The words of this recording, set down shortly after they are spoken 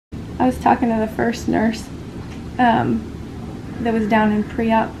I was talking to the first nurse that was down in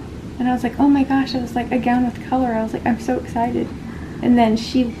pre-op, and I was like, oh my gosh, it was like a gown with color. I was like, I'm so excited. And then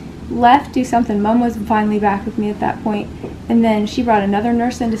she left, do something. Mom was finally back with me at that point, and then she brought another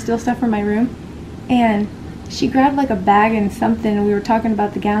nurse in to steal stuff from my room, and she grabbed like a bag and something, and we were talking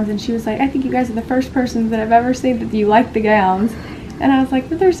about the gowns, and she was like, I think you guys are the first persons that I've ever seen that you like the gowns. And I was like,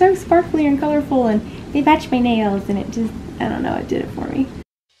 but they're so sparkly and colorful, and they match my nails, and it just, I don't know, it did it for me.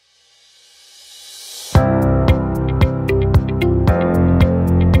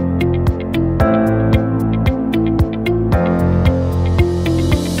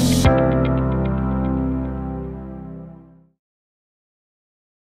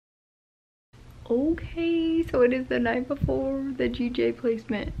 Okay, so it is the night before the GJ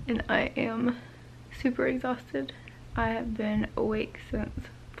placement, and I am super exhausted. I have been awake since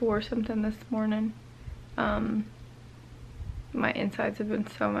 4 something this morning. My insides have been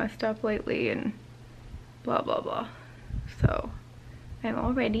so messed up lately and blah blah blah. So I'm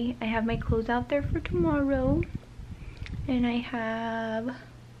all ready. I have my clothes out there for tomorrow, and I have,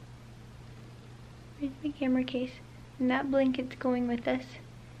 where's my camera case? And that blanket's going with us.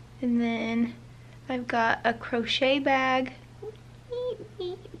 And then I've got a crochet bag.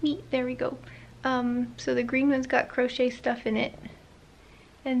 There we go. So the green one's got crochet stuff in it.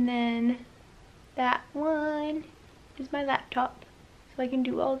 And then that one is my laptop, so I can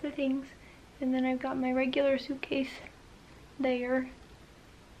do all the things. And then I've got my regular suitcase there,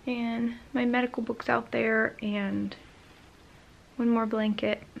 and my medical books out there, and one more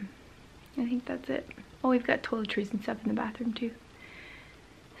blanket. I think that's it. Oh, we've got toiletries and stuff in the bathroom too.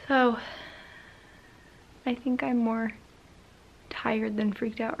 So I think I'm more tired than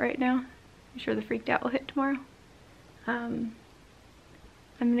freaked out right now. I'm sure the freaked out will hit tomorrow. I'm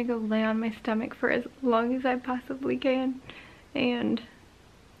gonna go lay on my stomach for as long as I possibly can, and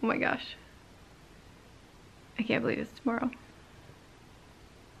oh my gosh, I can't believe it's tomorrow.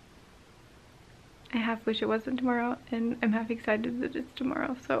 I half wish it wasn't tomorrow, and I'm half excited that it's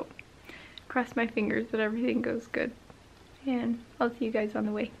tomorrow, so cross my fingers that everything goes good, and I'll see you guys on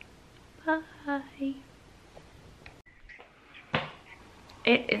the way. Bye.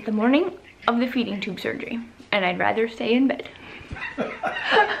 It is the morning of the feeding tube surgery, and I'd rather stay in bed.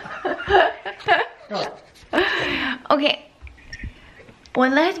 Okay,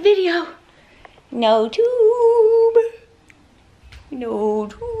 one last video. No tube. No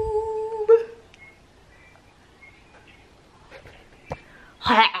tube.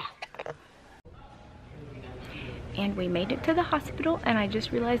 And we made it to the hospital, and I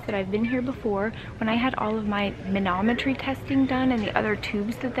just realized that I've been here before when I had all of my manometry testing done and the other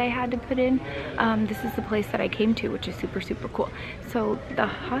tubes that they had to put in. This is the place that I came to, which is super cool. So the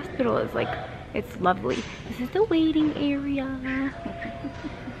hospital is like, it's lovely. This is the waiting area.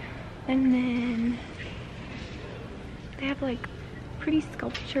 And then they have like pretty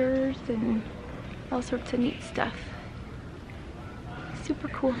sculptures and all sorts of neat stuff. Super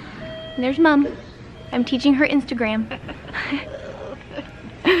cool. And there's Mom. I'm teaching her Instagram.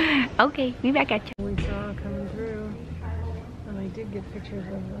 Okay, be back at you. We saw coming through, and I did get pictures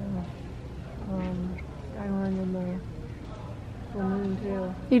of the skyline and the full moon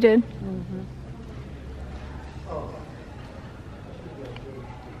too. You did? Mm-hmm.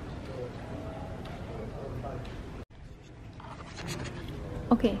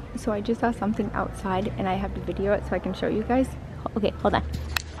 Okay, so I just saw something outside, and I have to video it so I can show you guys. Okay, hold on.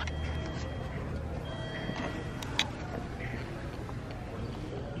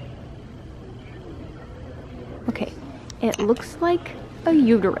 Okay, it looks like a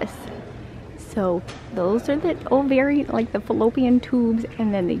uterus. So those are the ovarian, like the fallopian tubes,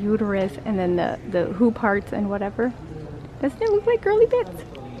 and then the uterus, and then the who parts and whatever. Doesn't it look like girly bits?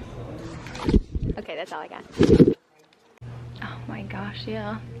 Okay, that's all I got. Oh my gosh,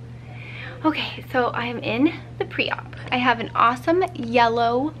 yeah. Okay, so I'm in the pre-op. I have an awesome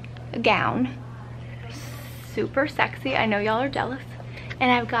yellow gown. Super sexy. I know y'all are jealous.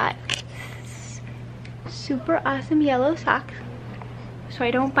 And I've got super awesome yellow socks so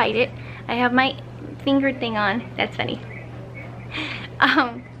I don't bite it. I have my finger thing on. That's funny.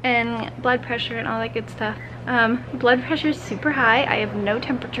 And blood pressure and all that good stuff. Blood pressure is super high. I have no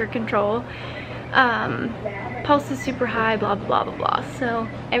temperature control. Pulse is super high, blah blah blah blah. So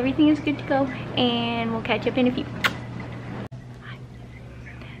everything is good to go, and we'll catch up in a few.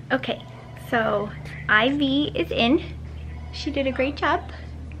 Okay, so IV is in. She did a great job,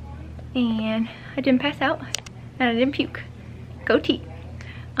 and I didn't pass out, and I didn't puke. Go team.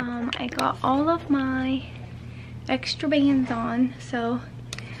 I got all of my extra bands on, so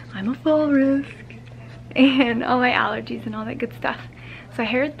I'm a full risk, and all my allergies and all that good stuff. So So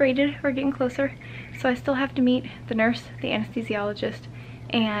hair is braided, we're getting closer. So I still have to meet the nurse, the anesthesiologist,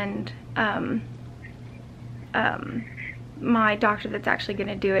 and my doctor that's actually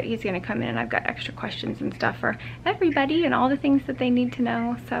gonna do it. He's gonna come in, and I've got extra questions and stuff for everybody and all the things that they need to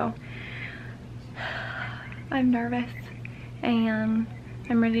know. So I'm nervous and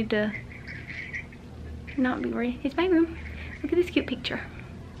I'm ready to not be worried. It's my room. Look at this cute picture.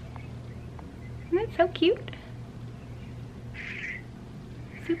 Isn't that so cute?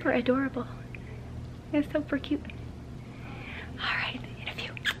 Super adorable. It's super cute. Alright, interview.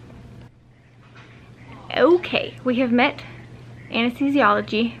 Okay, we have met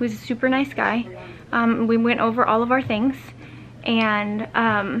anesthesiology, who's a super nice guy. We went over all of our things, and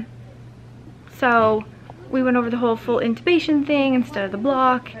so we went over the whole full intubation thing instead of the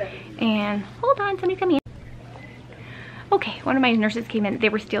block. And hold on, somebody's coming in. Okay, one of my nurses came in. They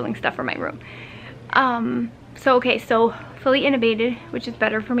were stealing stuff from my room. So fully intubated, which is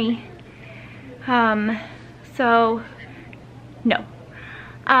better for me. So no.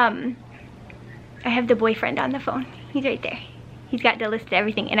 I have the boyfriend on the phone. He's right there. He's got the list of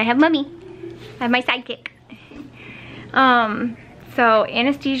everything. And I have mommy. I have my sidekick. So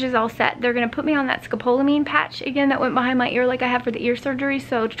anesthesia's all set. They're gonna put me on that scopolamine patch again that went behind my ear like I had for the ear surgery.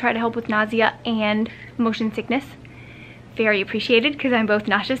 So to try to help with nausea and motion sickness. Very appreciated, because I'm both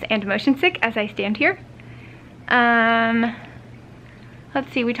nauseous and motion sick as I stand here.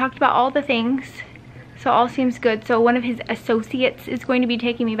 Let's see, we talked about all the things. So all seems good. So one of his associates is going to be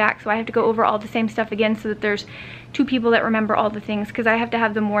taking me back, so I have to go over all the same stuff again so that there's 2 people that remember all the things, because I have to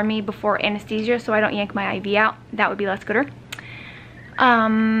have them warn me before anesthesia so I don't yank my IV out. That would be less gooder.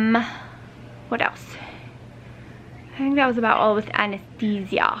 What else? I think that was about all with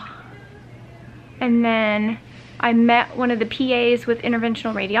anesthesia. And then I met one of the PAs with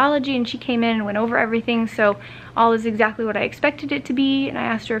interventional radiology, and she came in and went over everything, so all is exactly what I expected it to be, and I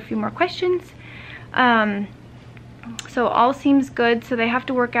asked her a few more questions. So all seems good. So they have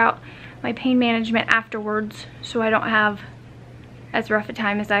to work out my pain management afterwards so I don't have as rough a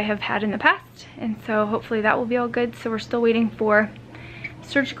time as I have had in the past, and so hopefully that will be all good. So we're still waiting for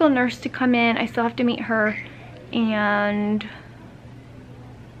surgical nurse to come in. I still have to meet her, and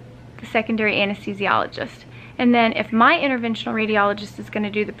the secondary anesthesiologist. And then if my interventional radiologist is going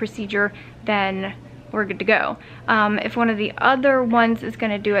to do the procedure, then we're good to go. If one of the other ones is going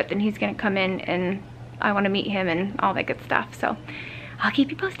to do it, then he's going to come in, and I want to meet him and all that good stuff. So I'll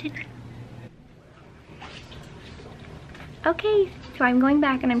keep you posted. Okay, so I'm going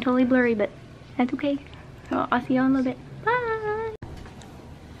back and I'm totally blurry, but that's okay. So I'll see you in a little bit. Bye.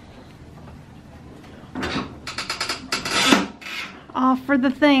 Off for the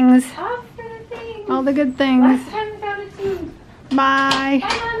things. Off for the things. All the good things. Last time without a tube. Bye. Bye,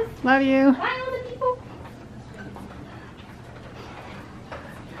 Mom. Love you. Bye, all the people.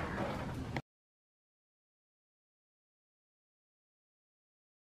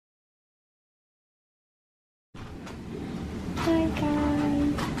 Hi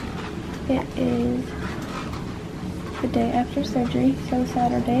guys. It is the day after surgery, so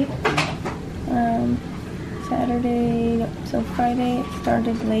Saturday. So Friday it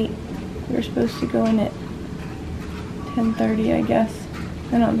started late. We were supposed to go in at 10:30, I guess.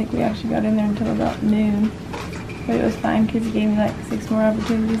 I don't think we actually got in there until about noon. But it was fine because he gave me like 6 more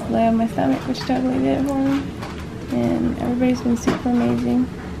opportunities to lay on my stomach, which totally did it for me. And everybody's been super amazing.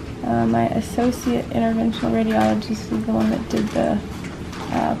 My associate interventional radiologist is the one that did the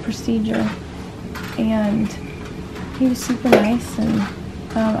procedure, and he was super nice, and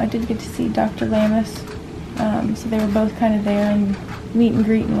I did get to see Dr. Lamis, so they were both kind of there and meet and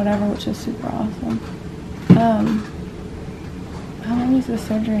greet and whatever, which was super awesome. How long was the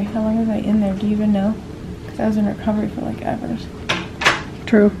surgery? How long was I in there? Do you even know? Because I was in recovery for like ever.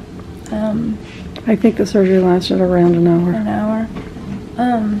 True. I think the surgery lasted around an hour. An hour.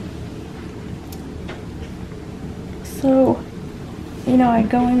 So, you know, I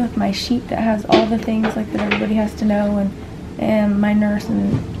go in with my sheet that has all the things like that everybody has to know, and my nurse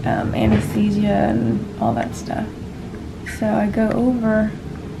and anesthesia and all that stuff. So I go over,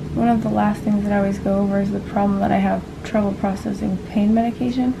 one of the last things that I always go over is the problem that I have trouble processing pain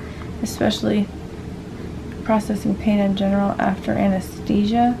medication, especially processing pain in general after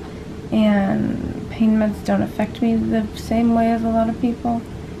anesthesia, and pain meds don't affect me the same way as a lot of people.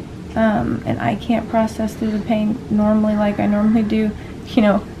 And I can't process through the pain normally like I normally do, you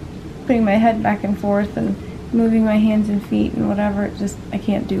know, putting my head back and forth and moving my hands and feet and whatever. It just, I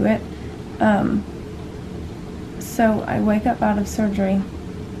can't do it. So I wake up out of surgery,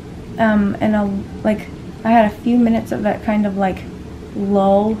 and I had a few minutes of that kind of like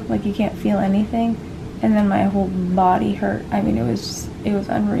lull, like you can't feel anything, and then my whole body hurt. I mean, it was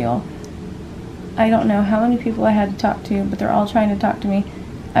unreal. I don't know how many people I had to talk to, but they're all trying to talk to me.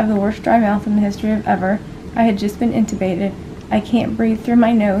 I have the worst dry mouth in the history of ever. I had just been intubated. I can't breathe through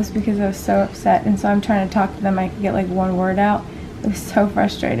my nose because I was so upset, and so I'm trying to talk to them. I could get like one word out. It was so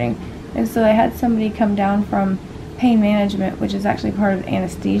frustrating. And so I had somebody come down from pain management, which is actually part of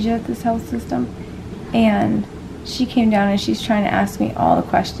anesthesia at this health system, and she came down and she's trying to ask me all the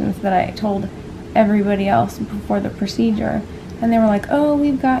questions that I told everybody else before the procedure. And they were like, oh,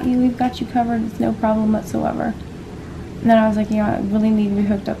 we've got you covered, it's no problem whatsoever. And then I was like, you know, I really need to be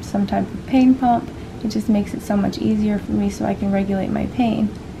hooked up to some type of pain pump. It just makes it so much easier for me so I can regulate my pain.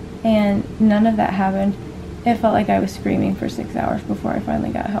 And none of that happened. It felt like I was screaming for 6 hours before I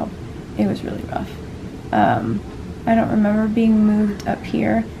finally got help. It was really rough. I don't remember being moved up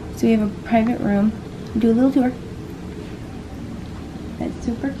here. So we have a private room. Do a little tour. It's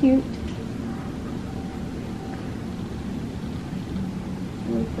super cute.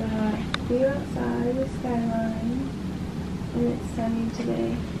 We've got view outside, the skyline, and it's sunny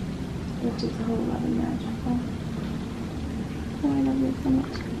today, which is a whole lot of magical. Oh, I love it so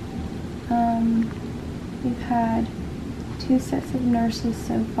much. We've had 2 sets of nurses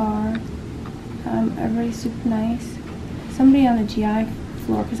so far. Everybody's super nice. Somebody on the GI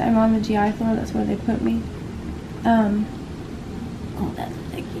floor, because I'm on the GI floor, that's where they put me. Oh, that's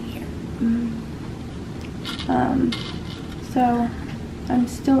sticky here. So I'm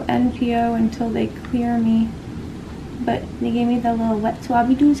still NPO until they clear me, but they gave me the little wet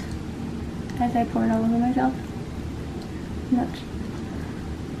swabby doos as I poured all over myself. And that's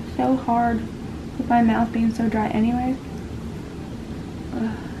so hard with my mouth being so dry anyways.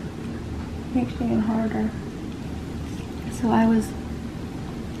 Makes it even harder. So I was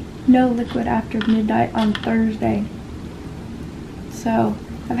no liquid after midnight on Thursday. So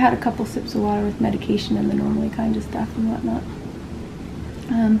I've had a couple sips of water with medication and the normally kind of stuff and whatnot.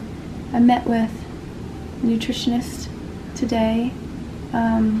 I met with a nutritionist today.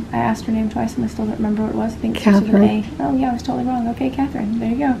 I asked her name twice and I still don't remember what it was. I think it was with an A. Oh yeah, I was totally wrong. Okay, Catherine,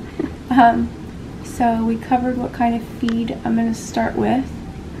 there you go. So we covered what kind of feed I'm going to start with.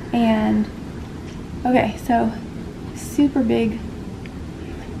 And okay, so super big,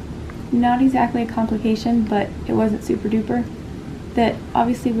 not exactly a complication, but it wasn't super duper. That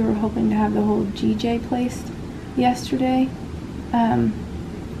obviously we were hoping to have the whole GJ placed yesterday,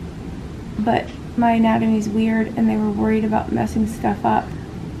 but my anatomy's weird and they were worried about messing stuff up,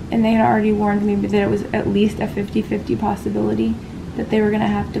 and they had already warned me that it was at least a 50-50 possibility that they were going to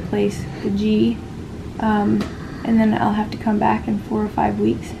have to place the G, and then I'll have to come back in 4 or 5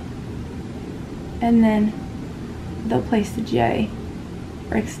 weeks, and then they'll place the J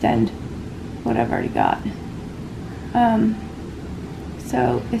or extend what I've already got.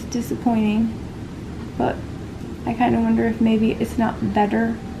 So it's disappointing, but I kind of wonder if maybe it's not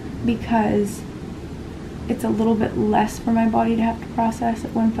better because it's a little bit less for my body to have to process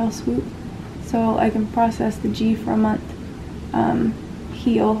at one fell swoop. So I can process the G for a month,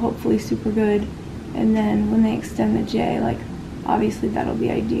 heal, hopefully super good, and then when they extend the J, like obviously that'll be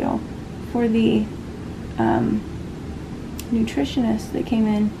ideal. For the nutritionist that came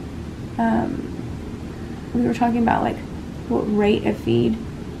in, we were talking about like what rate of feed,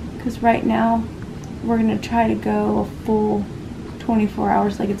 because right now we're going to try to go a full 24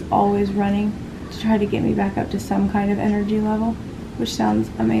 hours, like it's always running, to try to get me back up to some kind of energy level, which sounds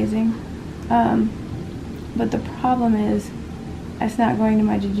amazing. But the problem is it's not going to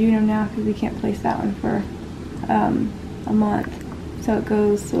my jejunum now because we can't place that one for a month. So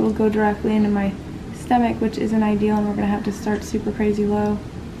it'll go directly into my stomach, which isn't ideal, and we're going to have to start super crazy low,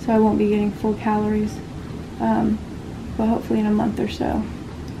 so I won't be getting full calories. But hopefully in a month or so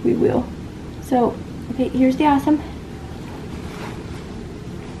we will. So okay, here's the awesome.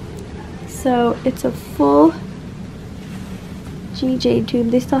 So it's a full GJ tube.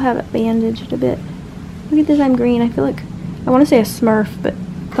 They still have it bandaged a bit. Look at this, I'm green. I feel like I want to say a Smurf, but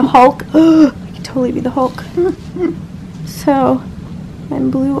the Hulk. I could totally be the Hulk. So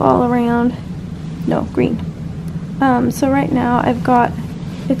I'm blue all around. No, green. So right now I've got,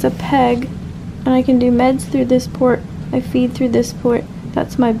 it's a peg, and I can do meds through this port. I feed through this port.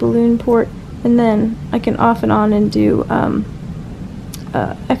 That's my balloon port, and then I can off and on and do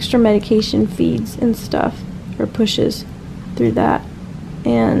extra medication feeds and stuff, or pushes through that.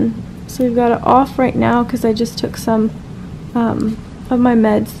 And so we've got it off right now because I just took some of my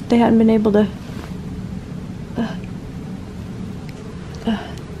meds. They hadn't been able to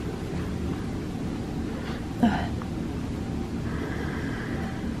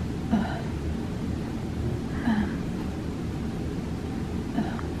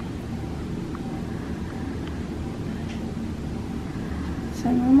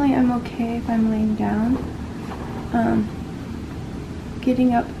Normally I'm okay if I'm laying down.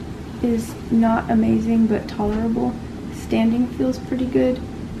 Getting up is not amazing but tolerable. Standing feels pretty good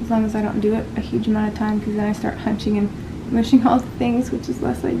as long as I don't do it a huge amount of time, because then I start hunching and mushing all the things, which is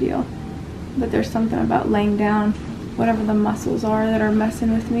less ideal. But there's something about laying down, whatever the muscles are that are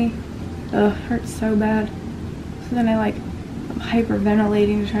messing with me. Ugh, hurts so bad. So then I'm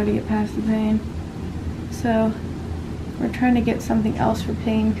hyperventilating to try to get past the pain. So we're trying to get something else for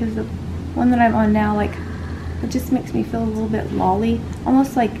pain, because the one that I'm on now, like, it just makes me feel a little bit lolly,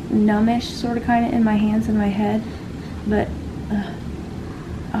 almost like numbish, sort of, kind of in my hands and my head. But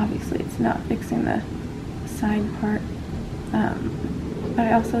obviously it's not fixing the side part. But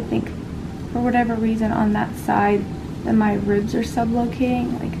I also think, for whatever reason, on that side, that my ribs are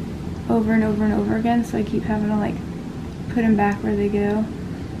sublocating, like, over and over and over again, so I keep having to, like, put them back where they go.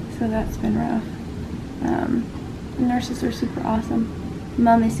 So that's been rough. The nurses are super awesome.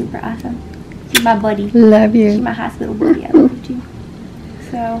 Mom is super awesome. She's my buddy. Love you. She's my hospital buddy. I love you too.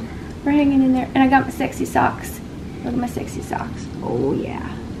 So we're hanging in there, and I got my sexy socks. Look at my sexy socks. Oh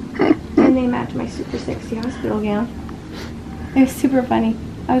yeah. And they match my super sexy hospital gown. It was super funny.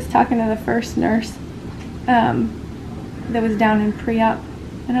 I was talking to the first nurse that was down in pre-op,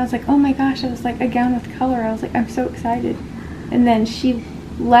 and I was like, oh my gosh, I was like, a gown with color. I was like, I'm so excited. And then she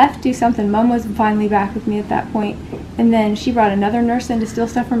left, do something. Mom was finally back with me at that point, and then she brought another nurse in to steal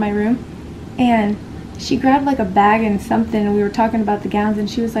stuff from my room, and she grabbed like a bag and something, and we were talking about the gowns, and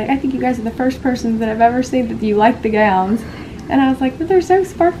she was like, I think you guys are the first persons that I've ever seen that you like the gowns. And I was like, but they're so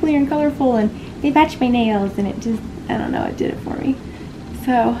sparkly and colorful, and they match my nails, and it just, I don't know, it did it for me.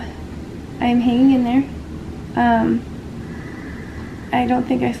 So I'm hanging in there. I don't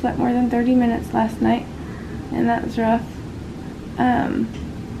think I slept more than 30 minutes last night, and that was rough.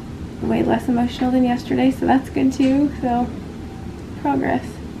 Way less emotional than yesterday, so that's good too. So progress,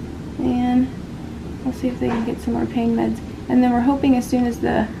 and we'll see if they can get some more pain meds. And then we're hoping, as soon as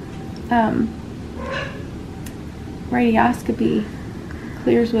the radioscopy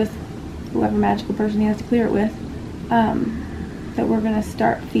clears with whoever magical person he has to clear it with, that we're going to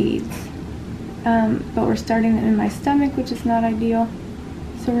start feeds. But we're starting it in my stomach, which is not ideal.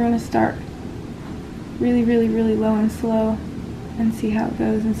 So we're going to start really, really, really low and slow and see how it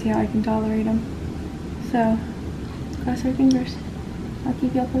goes and see how I can tolerate them. So, cross our fingers. I'll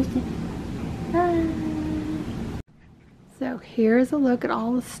keep y'all posted. Bye! So here's a look at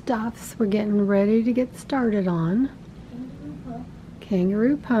all the stuffs we're getting ready to get started on.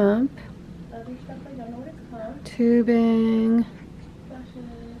 Kangaroo pump. Other stuff I don't know what it's called. Tubing. Flushes.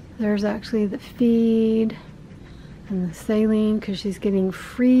 There's actually the feed and the saline, because she's getting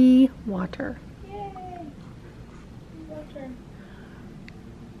free water. Yay! Water.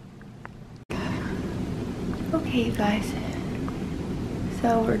 Okay, you guys.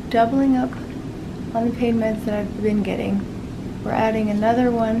 So we're doubling up on the pain meds that I've been getting. We're adding another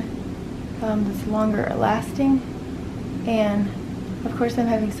one that's longer lasting, and of course I'm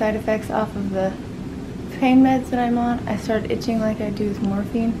having side effects off of the pain meds that I'm on. I started itching like I do with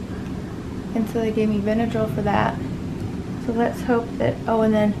morphine, and so they gave me Benadryl for that. So let's hope that, oh,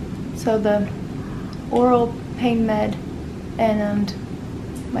 and then so the oral pain med and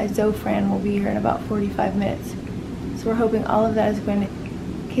my Zofran will be here in about 45 minutes. So we're hoping all of that is going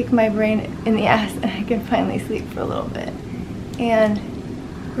to kick my brain in the ass and I can finally sleep for a little bit. And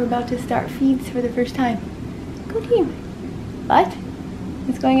we're about to start feeds for the first time. Go team! But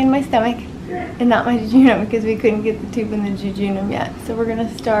it's going in my stomach and not my jejunum, because we couldn't get the tube in the jejunum yet. So we're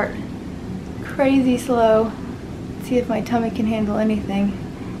gonna start crazy slow, see if my tummy can handle anything,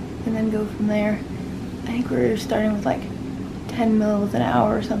 and then go from there. I think we're starting with like 10 mils an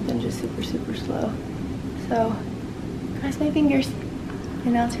hour or something, just super, super slow. So, cross my fingers,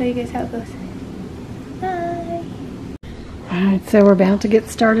 and I'll show you guys how it goes. Bye! Alright, so we're about to get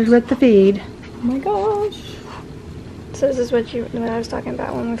started with the feed. Oh my gosh! So this is what I was talking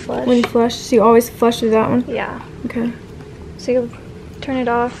about when we flush. When you flush, so you always flush through that one? Yeah. Okay. So you'll turn it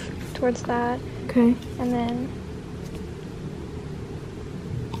off towards that. Okay. And then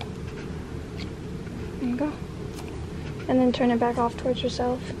there you go. And then turn it back off towards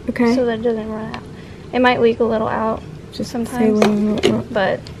yourself. Okay. So that it doesn't run out. It might leak a little out Just sometimes, saline.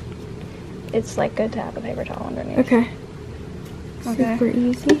 but it's like good to have a paper towel underneath. Okay. Okay. Super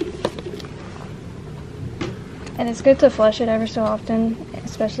easy. And it's good to flush it ever so often,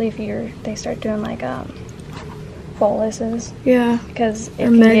 especially if they start doing like boluses, Yeah. because it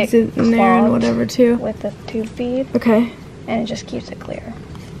Or can meds get in there and clogged whatever too. with the tube feed, Okay. and it just keeps it clear.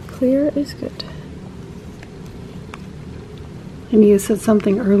 Clear is good. And you said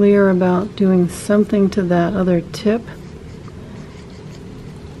something earlier about doing something to that other tip.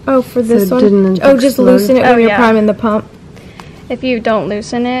 Oh, for this So it one? didn't Oh, just explode? loosen it when Oh, you're yeah. priming the pump. If you don't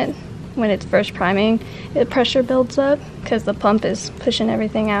loosen it when it's first priming, the pressure builds up because the pump is pushing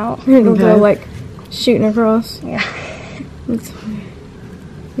everything out. It'll go Okay. like shooting across. Yeah. That's funny.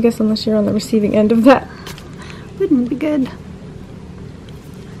 I guess unless you're on the receiving end of that. Wouldn't be good.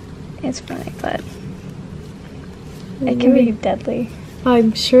 It's funny, but it can be deadly.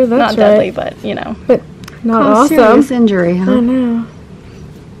 I'm sure that's Not deadly, right. but you know. But not Cause awesome. serious injury, I huh? know.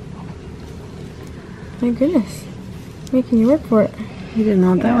 My goodness. Making you work for it. You didn't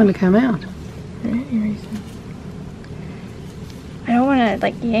want that one to come out. For any reason. I don't want to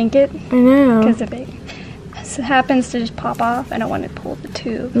like yank it I know. because if it happens to just pop off, I don't want to pull the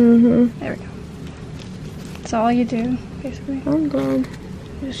tube. Mm-hmm. There we go. That's all you do, basically. I'm glad.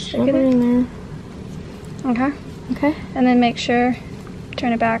 Just stick Shove it it in. in there. Okay. Okay. And then make sure,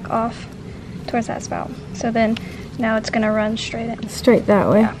 turn it back off towards that spout. So then now it's going to run straight in. Straight that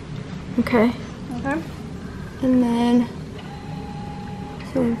way. Yeah. Okay. Okay. And then,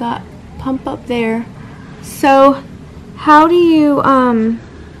 so we've got pump up there. So, How do you, oh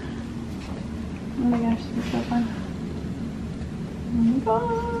my gosh, this is so fun. Oh my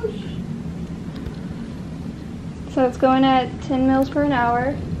gosh. So it's going at 10 mils per an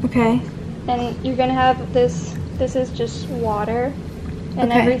hour. okay. And you're going to have this is just water.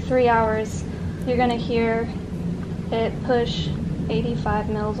 And Okay. every 3 hours, you're going to hear it push 85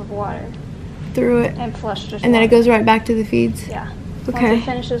 mils of water Through it. and flush just And then it water. goes right back to the feeds. Yeah. Okay. Once it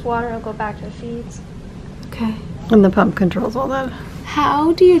finishes water, it'll go back to the feeds. Okay. And the pump controls all that.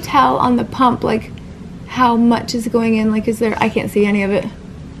 How do you tell on the pump, like, how much is going in? Like, is there, I can't see any of it.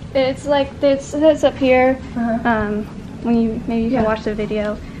 It's like it says up here. Uh-huh. When you maybe you can Yeah. watch the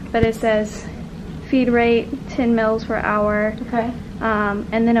video, but it says feed rate 10 mils per hour, Okay. and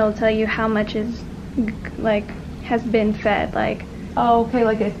then it'll tell you how much is like has been fed. Like Oh, okay,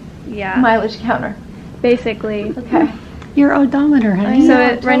 like a yeah, mileage counter. basically. Okay. Your odometer, honey. So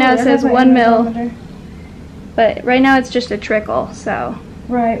it, right now it says Totally. 1 mil, Odometer. but right now it's just a trickle. So,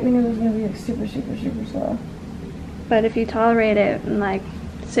 Right, we knew it was going to be like super, super, super slow. but if you tolerate it in like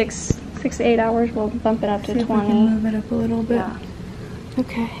 6 to 8 hours, we'll bump it up to See if we 20. can move it up a little bit. Yeah.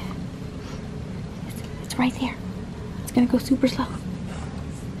 Okay. It's right there. It's gonna go super slow.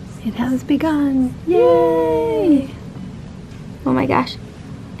 It has begun. Yay! Oh my gosh.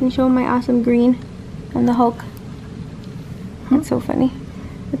 Can you show 'em my awesome green and the Hulk? That's so funny.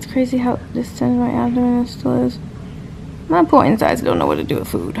 It's crazy how distant my abdomen still is. My poor insides don't know what to do with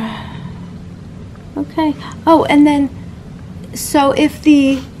food. Okay. Oh, and then, so if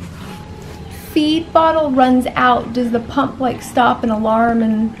the feed bottle runs out, does the pump like stop and alarm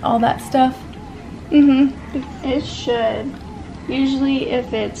and all that stuff? It should. Usually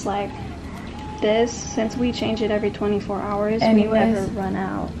if it's like this, since we change it every 24 hours, we Anyways. never run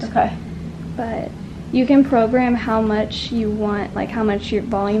out. Okay. But you can program how much you want, like how much your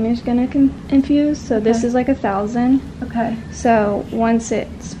volume is going to infuse. So this Okay. is like 1,000. Okay. So once it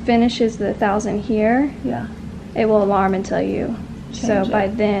finishes the 1,000 here, Yeah. it will alarm and tell you. So Change it. by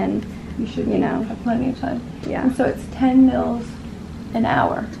then, You should You know. have plenty of time. yeah. And so it's 10 mils an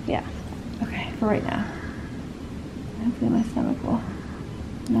hour. Yeah. Okay, for right now. Hopefully my stomach will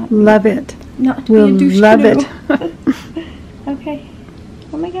not Love it. not be We'll a douche love canoe. it. Okay.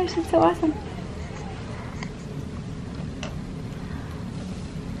 Oh my gosh, it's so awesome.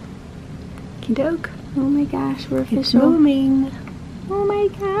 Okey-doke. Oh my gosh, we're It's official. moving. Oh my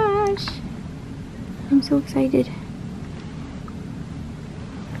gosh. I'm so excited.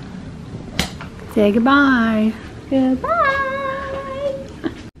 Say goodbye. Goodbye.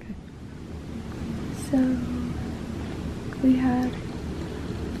 So we had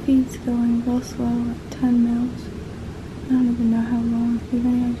feeds going real slow at 10 mils. I don't even know how long. Do you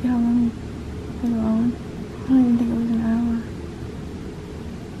have any idea how long they were on? I don't even think it was an hour.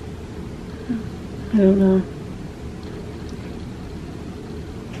 I don't know.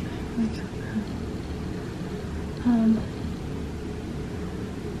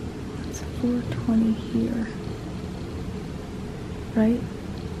 It's 4:20 here, right?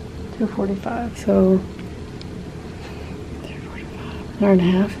 2:45. So 1 hour and a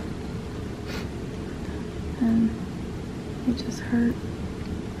half. And it just hurt.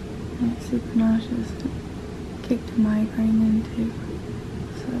 And it's super nauseous. It kicked a migraine in too.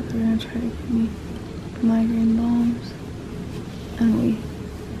 So they're gonna try to give me migraine bombs. And we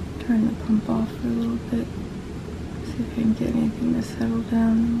turn the pump off for a little bit. See if I can get anything to settle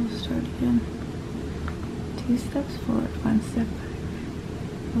down and we'll start again. 2 steps forward, 1 step back.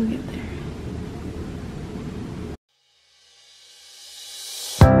 We'll get there.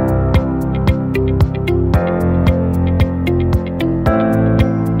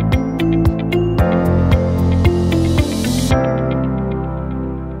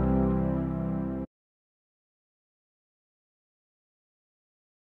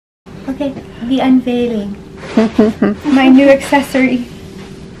 My new accessory.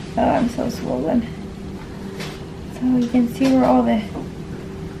 Oh, I'm so swollen. So you can see where all the,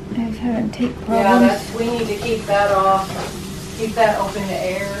 I was having tape problems. Yeah, we need to keep that off. Keep that open to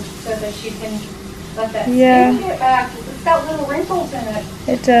air so that you can let that skin get back. It's got little wrinkles in it.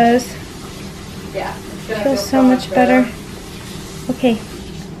 It does. Yeah, it's gonna Feels so much better. Okay,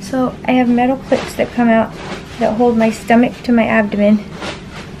 so I have metal clips that come out that hold my stomach to my abdomen,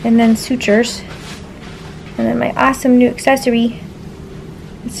 and then sutures, and then my awesome new accessory.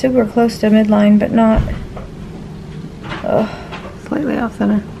 It's super close to midline, but not. Oh, Slightly off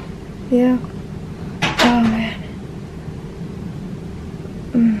center. yeah. Oh man.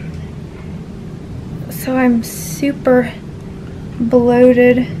 So I'm super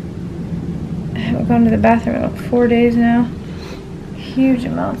bloated. I haven't gone to the bathroom in like 4 days now. Huge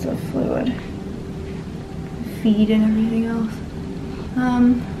amounts of fluid. Feed and everything else.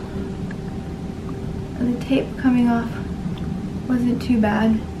 The tape coming off wasn't too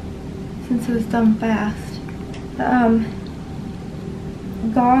bad since it was done fast. The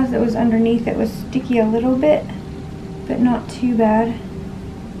gauze that was underneath it was sticky a little bit, but not too bad.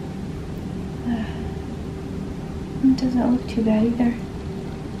 It doesn't look too bad either.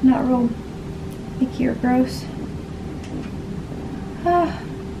 Not real icky or gross.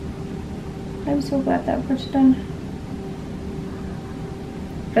 I'm so glad that part's done.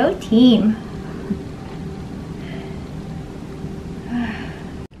 Go team!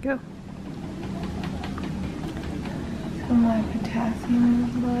 Go. So my potassium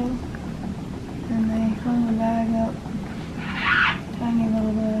is low, and they hung the bag up tiny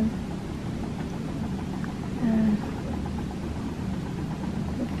little bit, and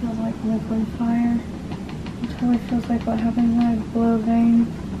it feels like liquid fire. It totally feels like what happens when I blow a vein.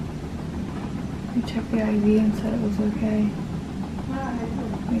 We checked the IV and said it was okay.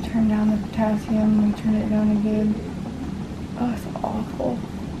 We turned down the potassium, we turned it down again. Oh, it's awful.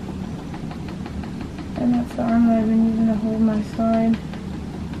 And that's the arm that I've been using to hold my side.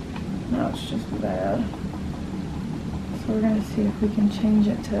 Now it's just bad. So we're gonna see if we can change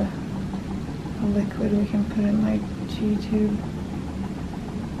it to a liquid we can put in my G tube.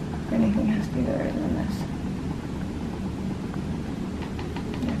 If anything has to be better than this.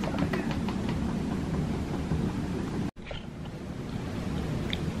 That's vodka.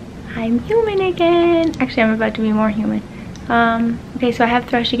 I'm human again. Actually, I'm about to be more human. Okay, so I have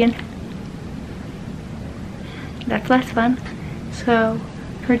thrush again. That's less fun. So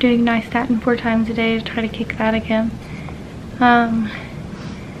we're doing nystatin 4 times a day to try to kick that again.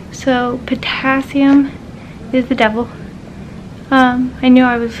 So potassium is the devil. I knew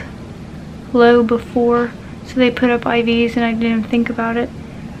I was low before, so they put up IVs and I didn't even think about it.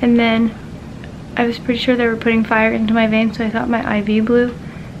 And then I was pretty sure they were putting fire into my veins, so I thought my IV blew.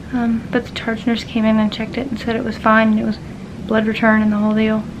 But the charge nurse came in and checked it and said it was fine, and it was blood return and the whole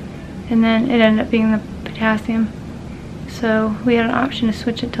deal. And then it ended up being the potassium. So we had an option to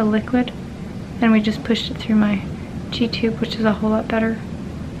switch it to liquid, and we just pushed it through my G-tube, which is a whole lot better.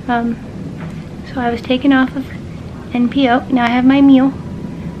 So I was taken off of NPO. Now I have my meal.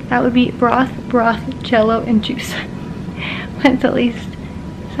 That would be broth, jello, and juice. That's at least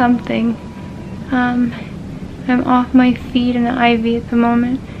something. I'm off my feed and the IV at the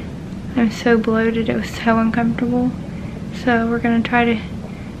moment. I'm so bloated, it was so uncomfortable. So we're gonna try to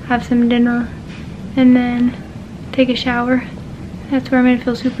have some dinner and then take a shower. That's where I'm gonna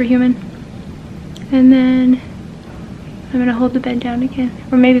feel superhuman. And then I'm gonna hold the bed down again.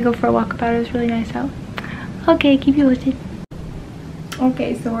 Or maybe go for a walkabout, it was really nice out. Okay, keep you listed.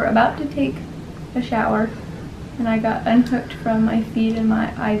 Okay, so we're about to take a shower, and I got unhooked from my feed and my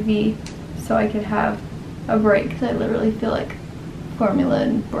IV so I could have a break, because I literally feel like formula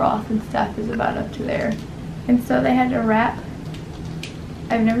and broth and stuff is about up to there. And so they had to wrap.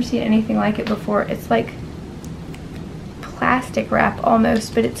 I've never seen anything like it before. It's like plastic wrap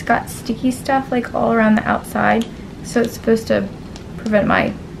almost, but it's got sticky stuff like all around the outside, so it's supposed to prevent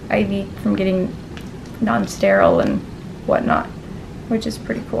my IV from getting non-sterile and whatnot, which is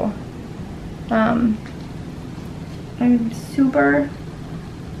pretty cool. I'm super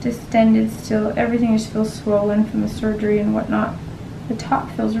distended still. Everything just feels swollen from the surgery and whatnot. The top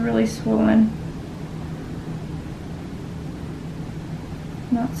feels really swollen.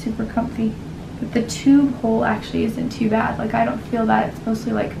 Not super comfy. But the tube hole actually isn't too bad. Like, I don't feel that. It's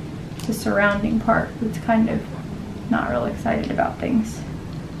mostly like the surrounding part that's kind of not real excited about things.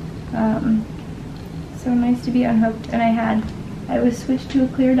 So nice to be unhooked. And I was switched to a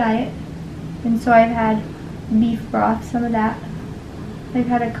clear diet. And so I've had beef broth, some of that. I've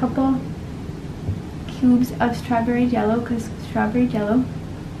had a couple cubes of strawberry jello, because strawberry jello.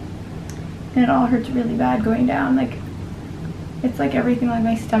 and it all hurts really bad going down. Like, it's like everything, like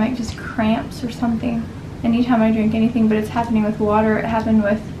my stomach just cramps or something anytime I drink anything, but it's happening with water. It happened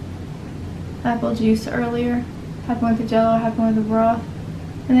with apple juice earlier, happened with the jello, happened with the broth.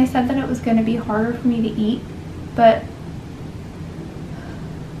 And they said that it was going to be harder for me to eat, but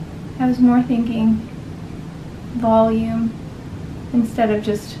I was more thinking volume instead of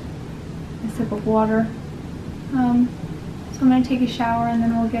just a sip of water. So I'm going to take a shower and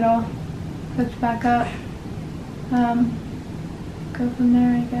then we'll get all hooked back up. Go from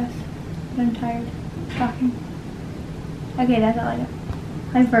there, I guess. But I'm tired of talking. Okay, that's all I got.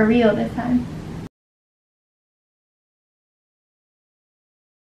 Like for real this time.